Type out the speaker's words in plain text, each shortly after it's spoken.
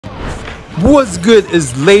What's good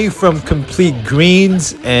is Lay from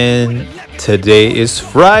CompleteGreens, and today is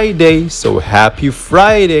Friday, so happy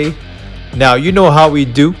Friday. Now you know how we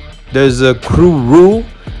do. There's a crew rule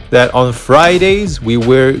that on Fridays we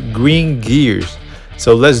wear green gears.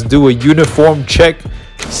 So let's do a uniform check,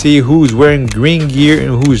 see who's wearing green gear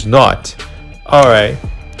and who's not. Alright,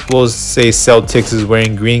 we'll say Celtics is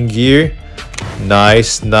wearing green gear.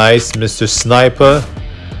 Nice, Mr. Sniper.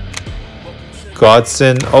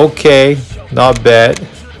 Godson, okay, not bad.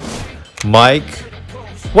 Mike,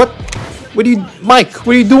 Mike, what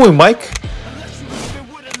are you doing, Mike?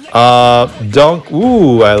 Dunk,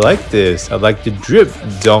 ooh, I like this. I like the drip.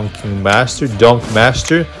 Dunk master.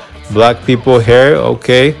 Black people hair,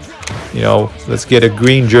 okay. You know, let's get a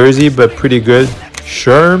green jersey, but pretty good.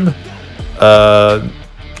 Sherm,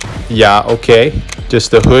 yeah, okay.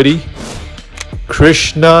 Just a hoodie.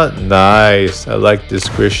 Krishna, nice. I like this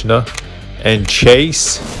Krishna. And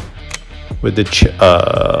Chase with the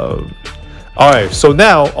alright, so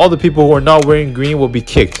now all the people who are not wearing green will be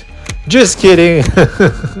kicked. Just kidding.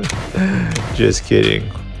 Just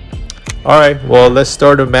kidding. Alright, well, let's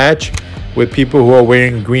start a match with people who are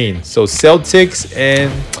wearing green. So Celtics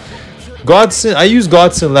and Godson. I used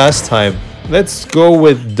Godson last time. Let's go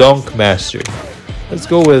with Dunk Master. Let's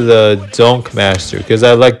go with Dunk Master because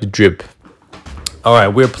I like the drip.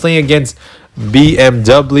 Alright, we're playing against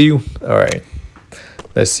BMW. All right,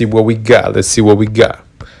 let's see what we got.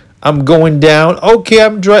 I'm going down. Okay,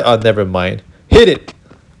 I'm dry. Oh, never mind. Hit it.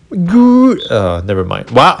 Good. Never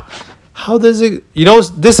mind. Wow. How does it? You know,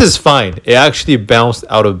 this is fine. It actually bounced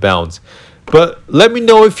out of bounds. But let me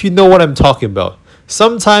know if you know what I'm talking about.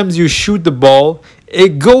 Sometimes you shoot the ball,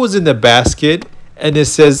 it goes in the basket, and it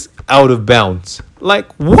says out of bounds.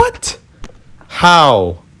 Like what?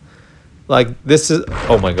 How? Like this is.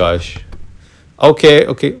 Oh my gosh.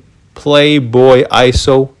 Okay. Playboy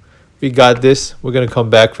ISO. We got this. We're going to come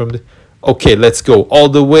back from the... Okay, let's go. All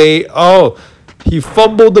the way. Oh, he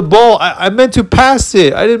fumbled the ball. I meant to pass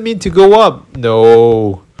it. I didn't mean to go up.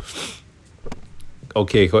 No.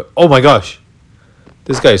 Okay. Oh, my gosh.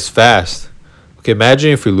 This guy's fast. Okay,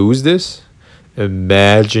 imagine if we lose this.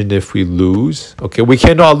 Imagine if we lose. Okay, we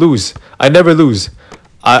cannot lose. I never lose.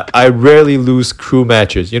 I rarely lose crew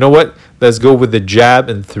matches. You know what? Let's go with the jab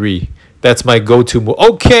and 3. That's my go-to move.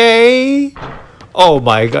 Okay. Oh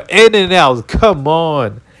my god. In and out. Come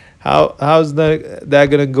on. How's that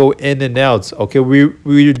gonna go in and out? Okay,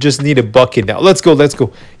 we just need a bucket now. Let's go.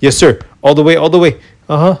 Yes, sir. All the way.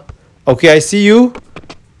 Uh-huh. Okay, I see you.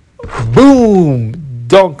 Boom.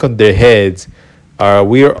 Dunk on their heads.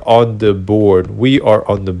 We are on the board.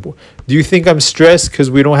 Do you think I'm stressed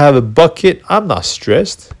because we don't have a bucket? I'm not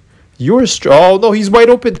stressed. You're oh no, he's wide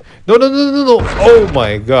open. No. Oh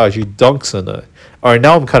my gosh, he dunks on it. All right,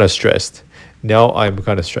 now I'm kind of stressed. We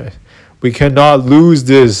cannot lose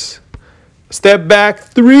this. Step back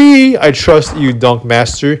 3. I trust you, Dunk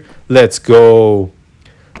Master. Let's go.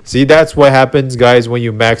 See, that's what happens, guys, when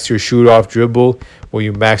you max your shoot off dribble, when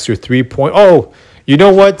you max your 3-point. Oh, you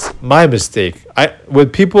know what? My mistake.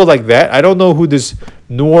 With people like that, I don't know who this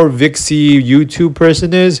Norvixie YouTube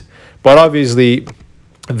person is, but obviously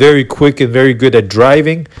very quick and very good at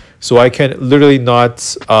driving, so I can literally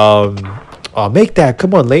not make that.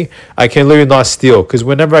 Come on, Lay. I can literally not steal, because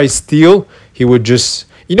whenever I steal, he would just,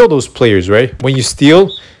 you know those players, right? When you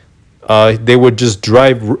steal, they would just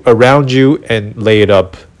drive around you and lay it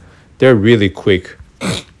up. They're really quick.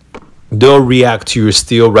 They'll react to your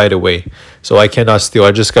steal right away. So I cannot steal.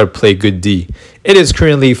 I just gotta play good D. It is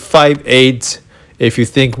currently 5-8. If you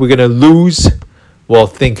think we're gonna lose, well,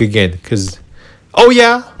 think again, because oh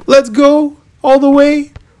yeah, let's go all the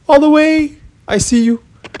way. I see you.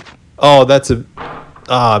 Oh, that's a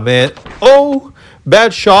man. Oh,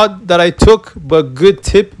 bad shot that I took, but good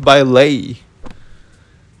tip by Lay.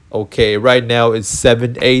 Okay, right now it's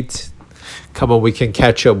 7-8. Come on, we can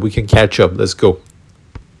catch up. Let's go.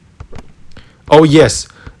 Oh yes.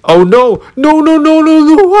 Oh no.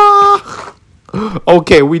 Ah!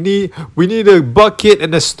 Okay, we need a bucket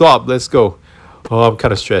and a stop. Let's go. Oh, I'm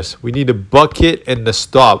kind of stressed. We need a bucket and a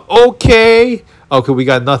stop. Okay, we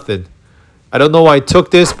got nothing. I don't know why I took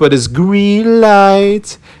this, but it's green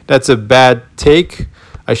light. That's a bad take.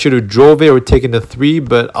 I should have drove it or taken the 3,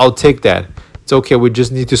 but I'll take that. It's okay. We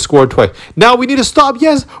just need to score twice. Now we need to stop.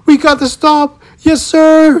 Yes, we got the stop. Yes,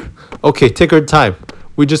 sir. Okay, take our time.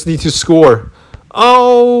 We just need to score.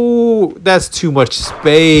 Oh, that's too much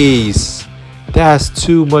space.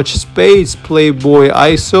 Playboy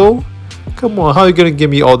ISO. Come on, how are you going to give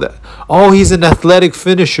me all that? Oh, he's an athletic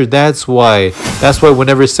finisher. That's why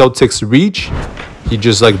whenever Celtics reach, he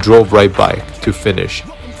just like drove right by to finish.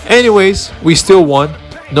 Anyways, we still won.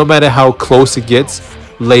 no matter how close it gets,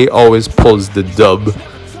 Lay always pulls the dub.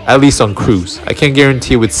 At least on cruise. I can't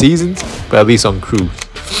guarantee with seasons, but at least on cruise.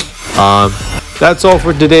 That's all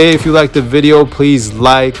for today. If you liked the video, please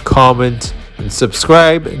like, comment, and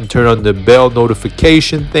subscribe, and turn on the bell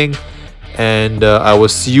notification thing. And I will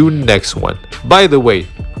see you next one. By the way,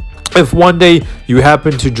 if one day you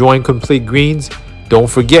happen to join Complete Greens, don't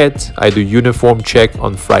forget I do uniform check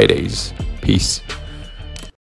on Fridays. Peace.